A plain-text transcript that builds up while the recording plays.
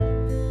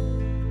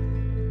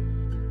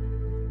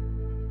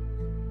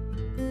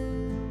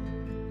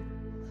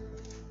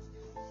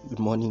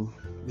morning,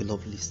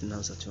 beloved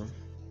listeners at home.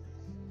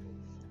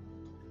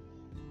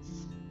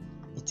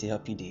 It's a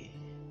happy day.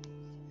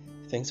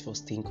 Thanks for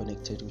staying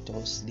connected with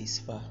us this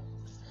far,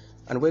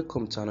 and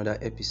welcome to another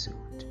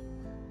episode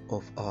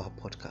of our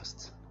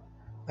podcast.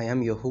 I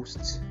am your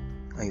host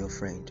and your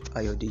friend,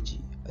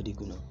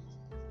 ayodejiosuccess.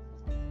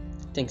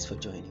 Thanks for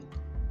joining.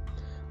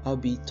 I'll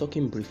be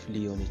talking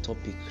briefly on a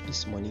topic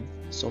this morning.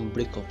 Some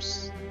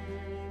breakups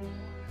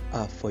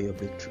are for your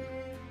breakthrough.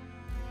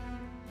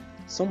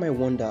 Some might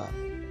wonder,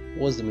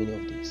 what's the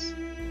meaning of this?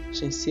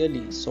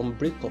 Sincerely, some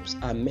breakups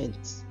are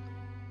meant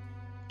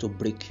to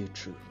break you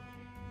through.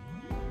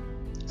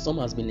 Some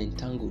has been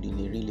entangled in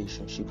a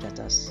relationship that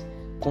has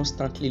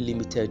constantly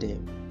limited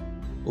them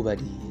over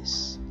the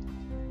years.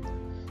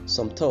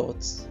 Some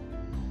thoughts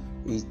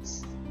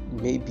it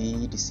may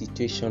be the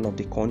situation of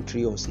the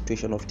country or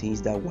situation of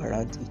things that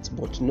warrant it,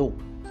 but no,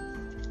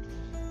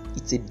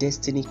 it's a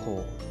destiny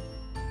call.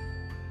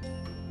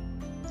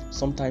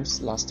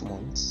 Sometimes last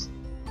month,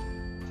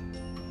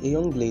 a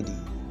young lady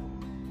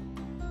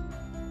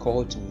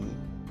called me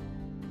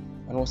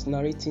and was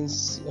narrating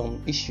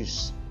some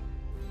issues,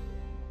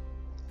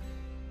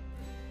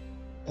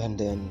 and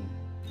then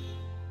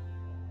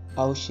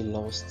how she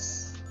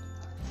lost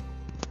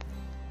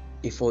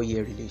a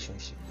 4-year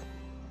relationship.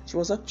 She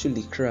was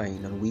actually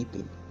crying and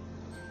weeping.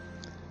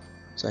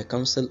 So I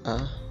counseled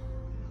her,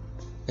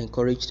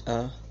 encouraged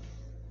her,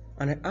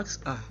 and I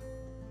asked her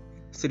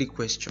 3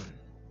 questions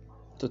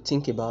to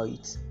think about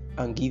it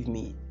and give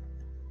me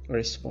a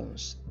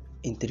response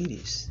in 3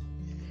 days.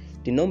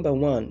 The number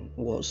 1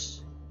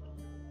 was,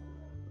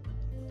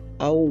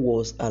 how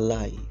was her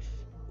life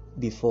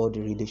before the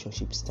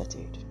relationship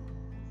started?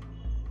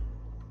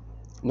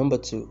 Number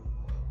 2,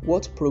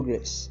 what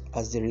progress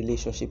has the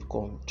relationship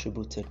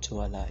contributed to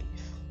her life?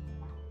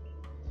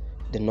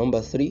 The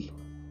number 3,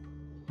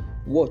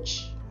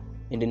 watch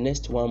in the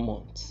next 1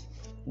 month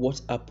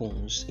what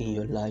happens in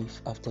your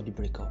life after the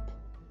breakup.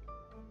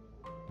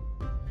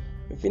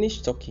 We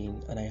finished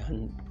talking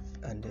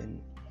and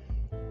then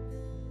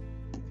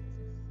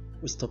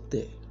we stopped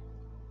there.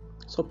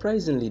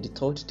 Surprisingly, the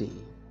 3rd day,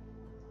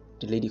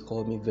 the lady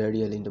called me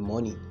very early in the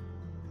morning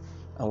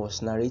and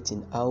was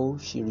narrating how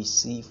she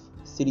received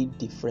 3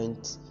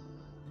 different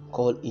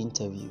call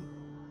interviews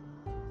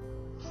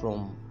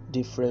from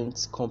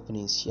different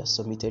companies she has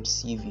submitted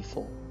CV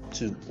for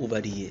to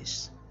over the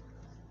years.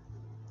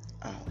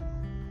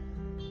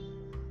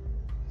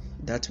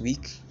 That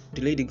week,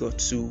 the lady got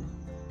 2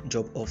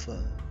 job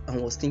offers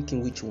and was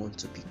thinking which one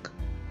to pick.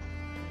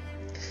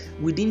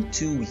 Within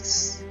 2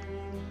 weeks,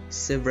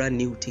 several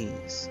new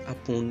things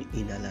happened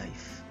in her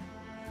life.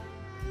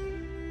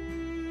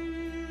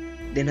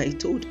 Then I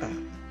told her,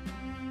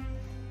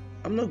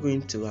 I'm not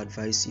going to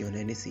advise you on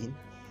anything.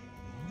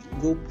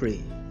 Go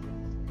pray,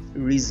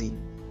 reason,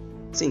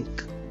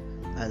 think,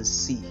 and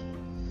see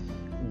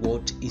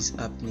what is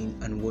happening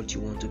and what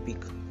you want to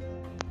pick.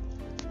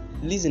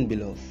 Listen,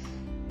 beloved.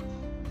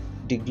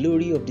 The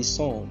glory of the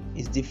sun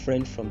is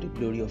different from the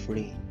glory of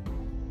rain.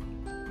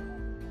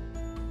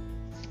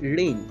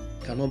 Rain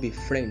cannot be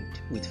friend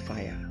with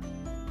fire.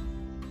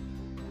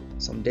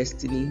 Some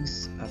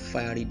destinies are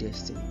fiery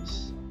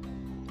destinies.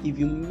 If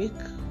you make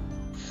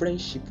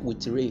friendship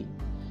with rain,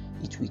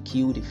 it will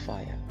kill the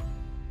fire.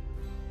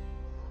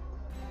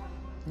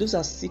 These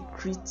are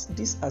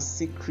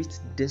secret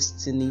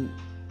destiny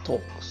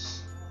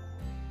talks.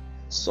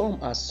 Some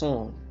are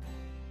sun,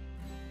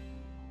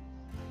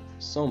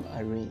 some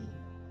are rain.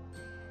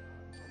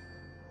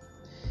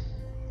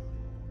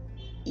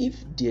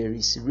 If there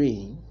is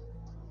rain,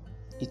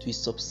 it will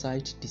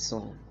subside the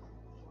sun.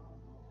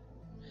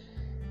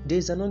 There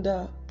is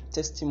another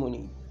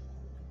testimony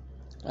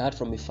I heard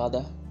from a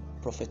father,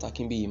 Prophet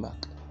Akimbi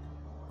Imak.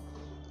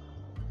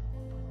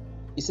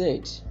 He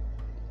said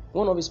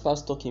one of his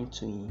pastors came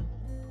to him,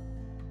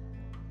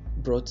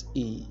 brought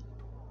a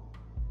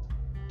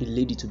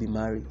lady to be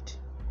married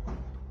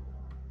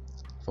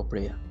for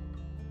prayer,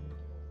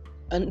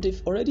 and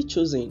they've already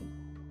chosen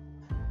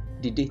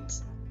the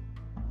date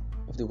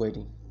of the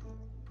wedding.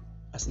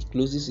 As he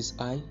closes his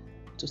eye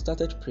to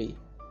start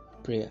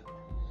prayer,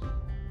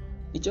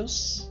 he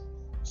just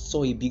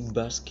saw a big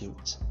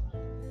basket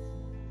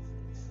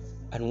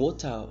and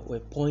water were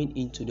pouring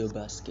into the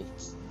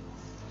basket.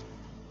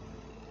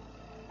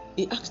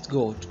 He asked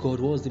God,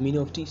 what's the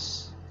meaning of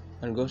this?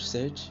 And God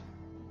said,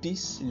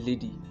 this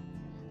lady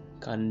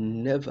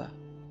can never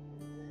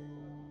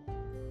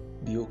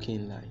be okay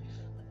in life.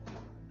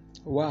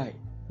 Why?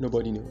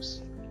 Nobody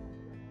knows.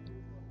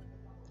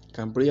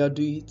 Can prayer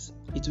do it?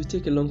 It will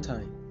take a long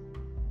time.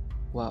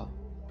 Wow,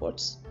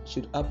 what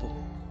should happen?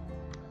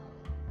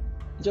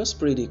 Just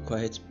pray the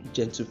quiet,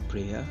 gentle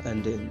prayer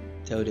and then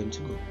tell them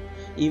to go.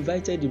 He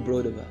invited the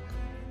brother back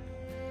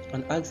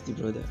and asked the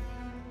brother,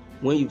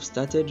 when you've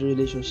started the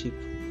relationship,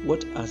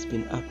 what has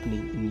been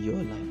happening in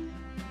your life?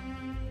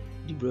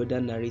 The brother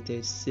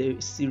narrated a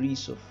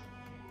series of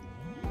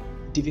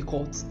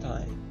difficult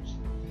times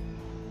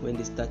when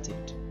they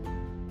started.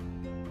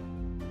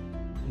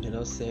 And the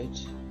Lord said,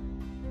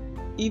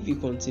 if you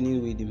continue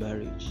with the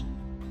marriage,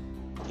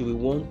 he will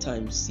one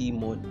time see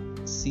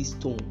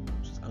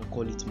stones and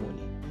call it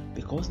money,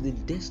 because the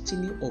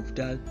destiny of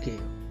that girl,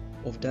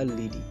 of that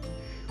lady,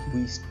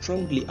 will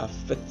strongly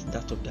affect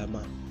that of that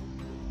man.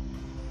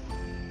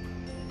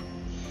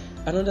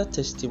 Another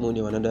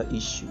testimony or another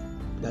issue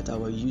that I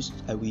will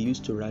use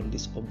to round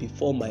this up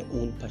before my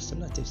own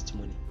personal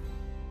testimony.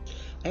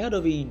 I heard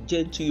of a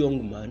gentle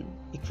young man,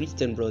 a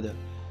Christian brother.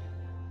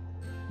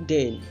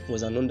 Then he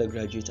was an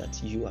undergraduate at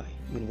UI,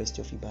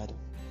 University of Ibadan.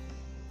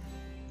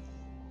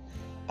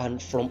 And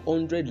from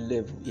 100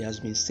 level, he has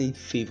been seeing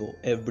favor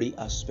every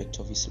aspect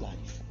of his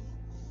life.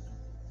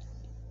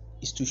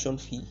 His tuition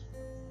fee,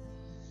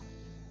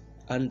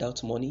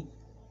 handout money,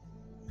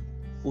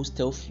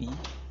 hostel fee,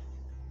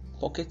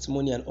 pocket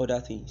money and other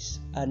things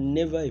are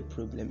never a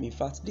problem. In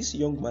fact, this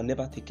young man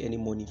never take any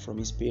money from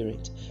his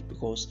parents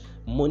because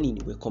money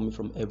were coming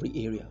from every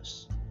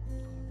areas.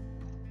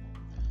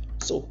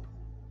 So,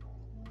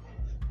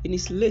 in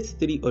his late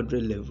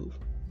 300 level,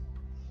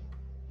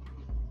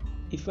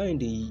 he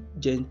find a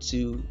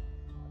gentle,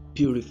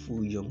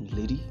 beautiful young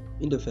lady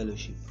in the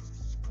fellowship.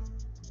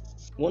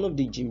 One of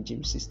the gym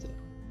sister.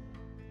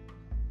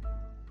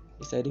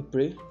 He said they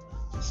pray,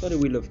 saw the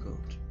will of God.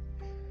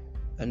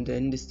 And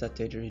then they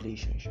started a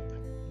relationship.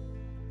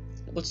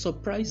 But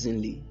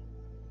surprisingly,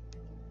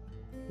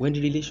 when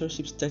the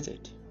relationship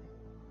started,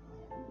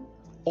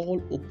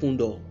 all open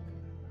door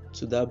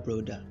to that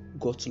brother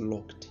got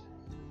locked.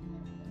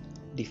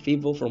 The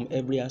favor from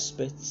every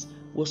aspect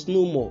was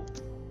no more.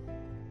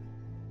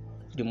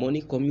 The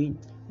money coming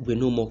were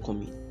no more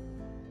coming.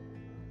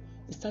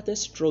 He started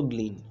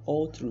struggling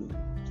all through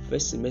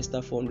first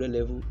semester 400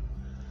 level,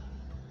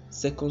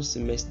 second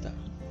semester,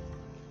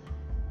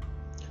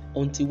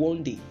 until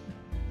one day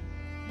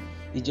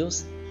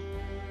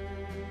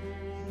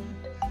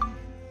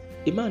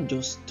a man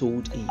just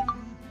told him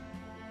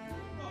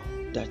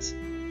that,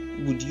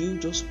 would you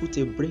just put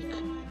a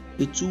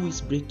 2 weeks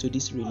break to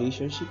this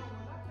relationship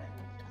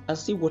and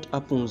see what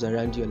happens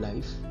around your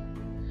life,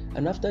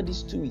 and after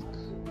these 2 weeks,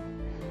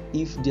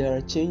 if there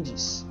are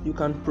changes, you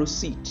can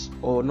proceed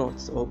or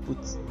not, or put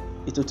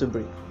a total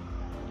break.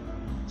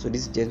 So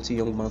this gentle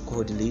young man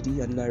called the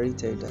lady and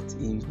narrated that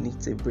he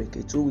needs a break,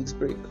 a 2 weeks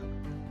break.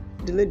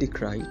 The lady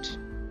cried,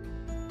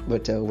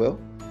 but it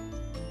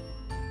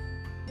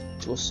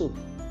was so.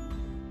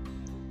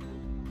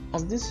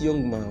 As this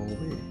young man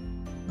were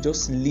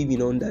just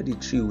living under the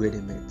tree where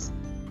they met,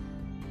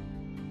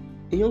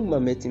 a young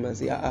man met him and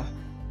said,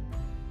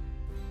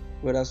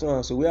 brother so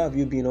and so, where have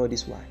you been all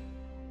this while?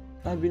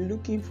 I've been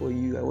looking for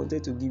you. I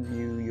wanted to give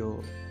you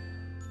your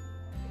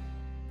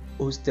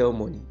hostel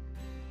money.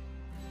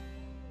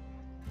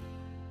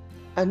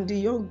 And the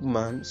young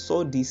man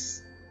saw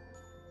this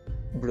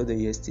brother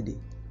yesterday.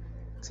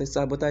 Said,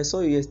 sir, but I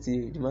saw you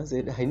yesterday. The man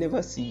said, I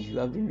never see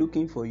you. I've been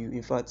looking for you.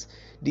 In fact,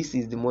 this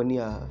is the money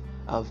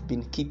I've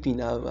been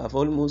keeping. I've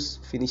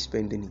almost finished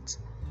spending it.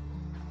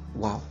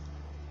 Wow.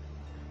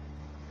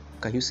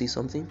 Can you see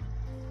something?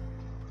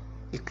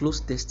 A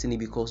close destiny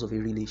because of a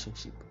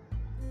relationship.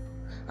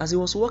 As he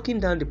was walking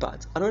down the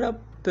path, another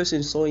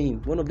person saw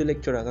him, one of the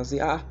lecturers, and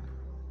said,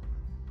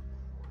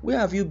 where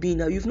have you been?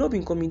 You've not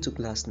been coming to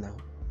class now.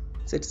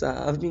 He said, sir,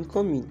 I've been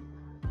coming.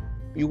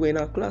 You were in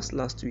our class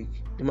last week.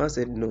 The man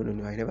said, no,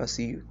 I never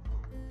see you.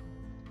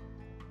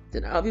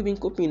 Then, have you been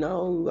coping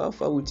now? How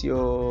far with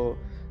your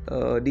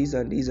this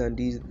and this and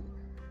this?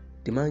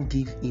 The man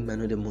gave him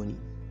another money.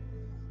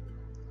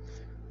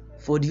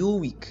 For the whole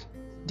week,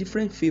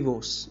 different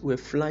favors were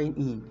flying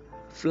in.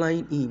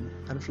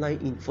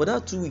 For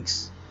that 2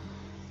 weeks,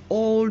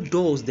 all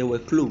doors that were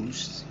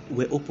closed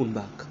were opened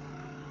back.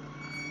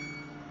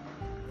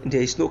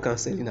 There is no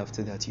counseling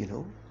after that,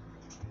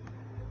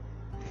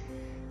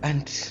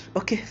 And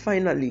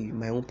finally,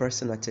 my own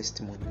personal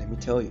testimony. Let me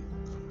tell you.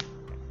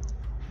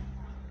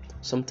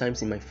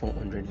 Sometimes in my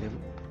 400 level.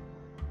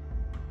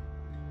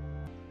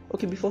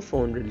 Before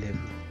 400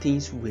 level,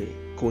 things were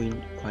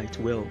going quite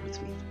well with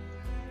me.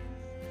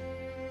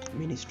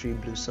 Ministry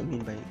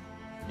blossoming by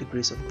the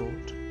grace of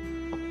God.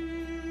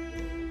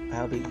 I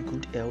have a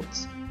good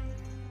health,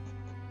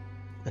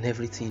 and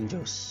everything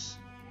just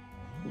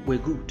were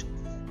good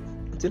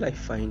until I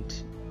find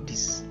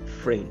this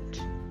friend.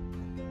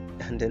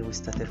 And then we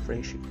started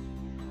friendship.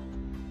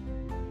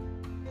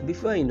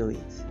 Before I know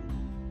it,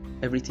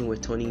 everything were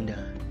turning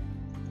down.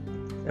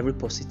 Every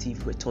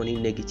positive were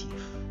turning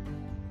negative.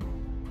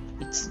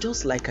 It's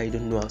just like I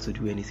don't know how to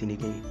do anything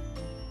again.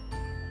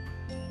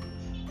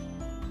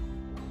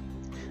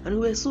 And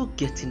we were so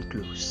getting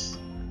close,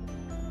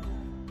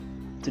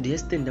 to the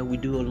extent that we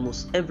do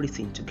almost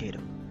everything together.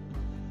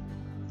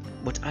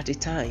 But at a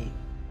time,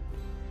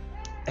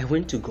 I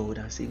went to God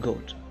and said,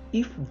 God,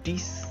 if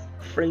this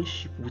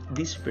friendship with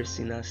this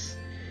person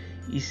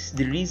is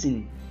the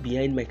reason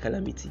behind my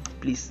calamity,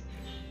 please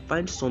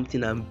find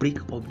something and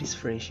break up this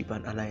friendship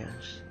and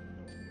alliance.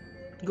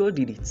 God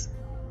did it.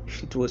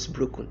 It was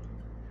broken.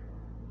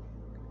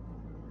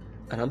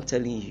 And I'm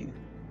telling you,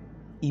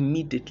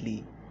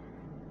 immediately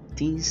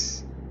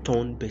things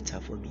turned better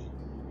for me.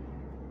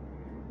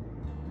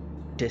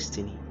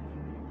 Destiny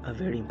are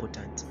very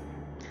important.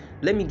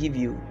 Let me give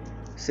you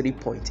 3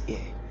 points here.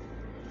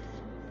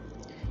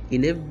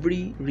 In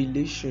every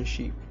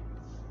relationship,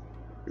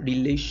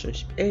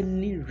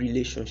 any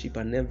relationship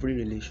and every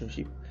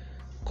relationship,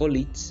 call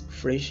it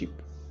friendship,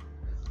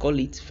 call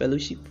it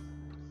fellowship,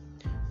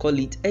 call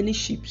it any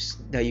ships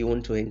that you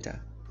want to enter,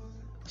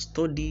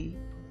 study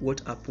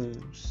what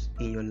happens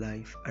in your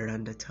life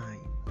around the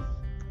time.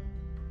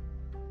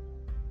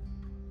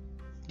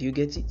 Do you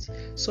get it?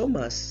 Some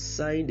has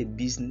signed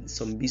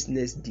some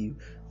business deal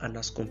and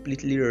has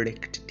completely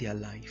wrecked their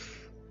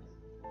life.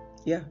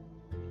 Yeah.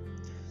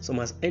 Some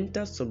has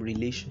entered some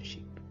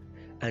relationship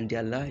and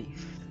their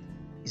life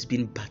is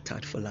being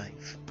battered for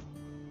life.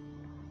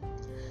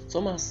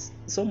 Some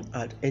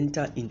had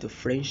entered into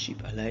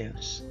friendship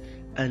alliance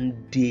and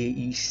there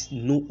is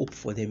no hope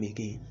for them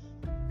again.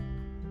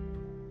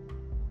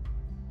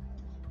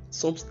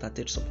 Some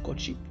started some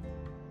courtship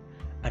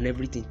and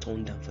everything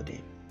turned down for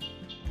them.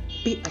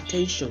 Pay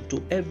attention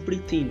to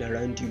everything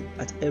around you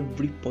at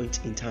every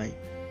point in time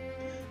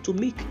to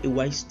make a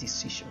wise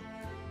decision.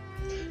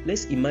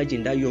 Let's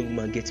imagine that young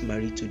man gets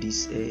married to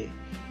this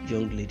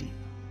young lady.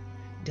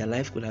 Their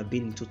life could have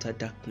been in total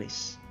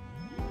darkness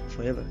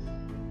forever.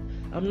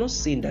 I'm not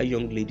saying that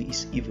young lady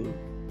is evil,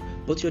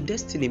 but your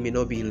destiny may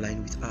not be in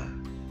line with her.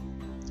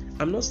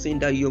 I'm not saying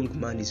that young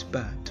man is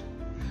bad,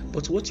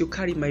 but what you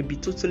carry might be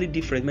totally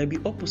different, might be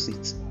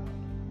opposite.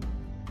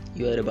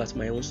 You heard about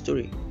my own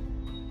story.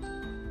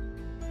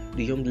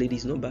 The young lady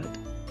is not bad,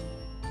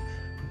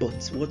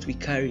 but what we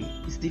carry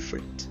is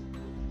different.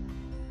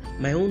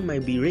 My own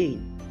might be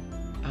rain,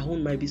 her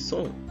own might be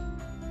sun.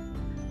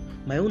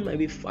 My own might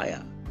be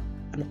fire,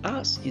 and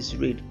ours is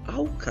rain.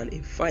 How can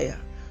a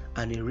fire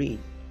and a rain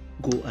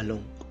go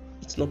along?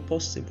 It's not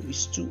possible.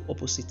 It's two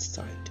opposite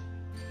sides.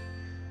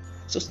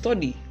 So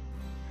study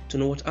to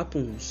know what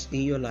happens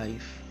in your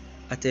life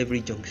at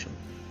every junction.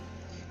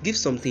 Give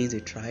some things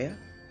a try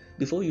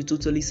before you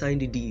totally sign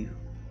the deal,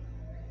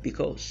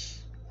 because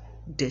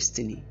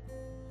destiny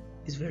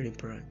is very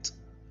important.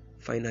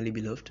 Finally,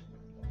 beloved,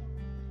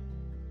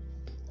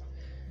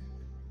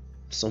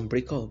 some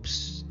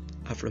breakups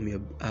are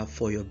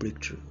for your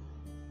breakthrough.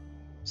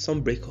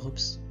 Some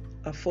breakups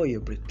are for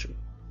your breakthrough.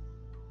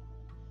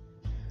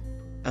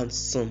 And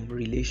some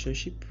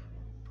relationship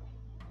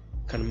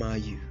can mar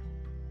you.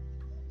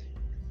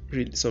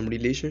 Some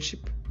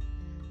relationship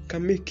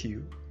can make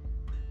you,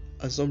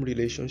 and some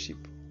relationship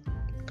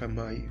can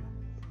mar you.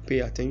 Pay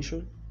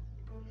attention.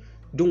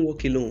 Don't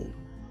walk alone.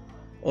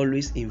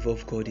 Always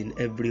involve God in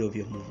every of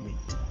your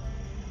movement,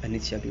 and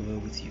it shall be well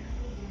with you.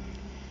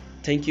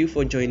 Thank you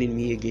for joining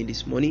me again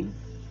this morning.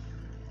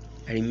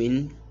 I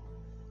remain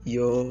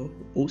your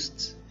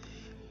host,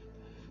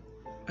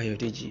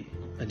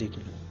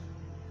 Ayodejiosuccess.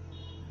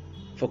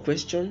 For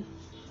question,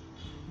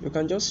 you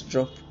can just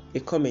drop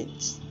a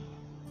comment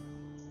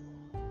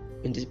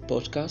in the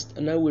podcast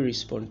and I will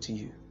respond to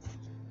you.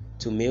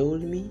 To mail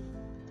me,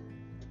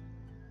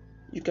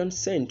 you can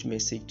send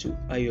message to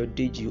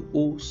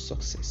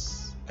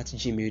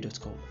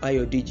ayodejiosuccess@gmail.com,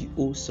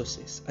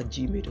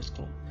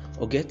 ayodejiosuccess@gmail.com,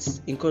 or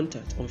get in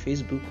contact on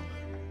Facebook,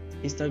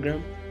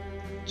 Instagram,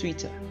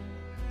 Twitter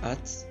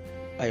at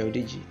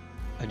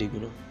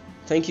ayodejiosuccess.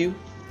 Thank you.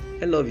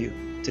 I love you.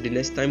 Till the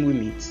next time we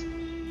meet,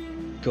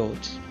 God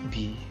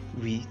be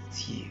with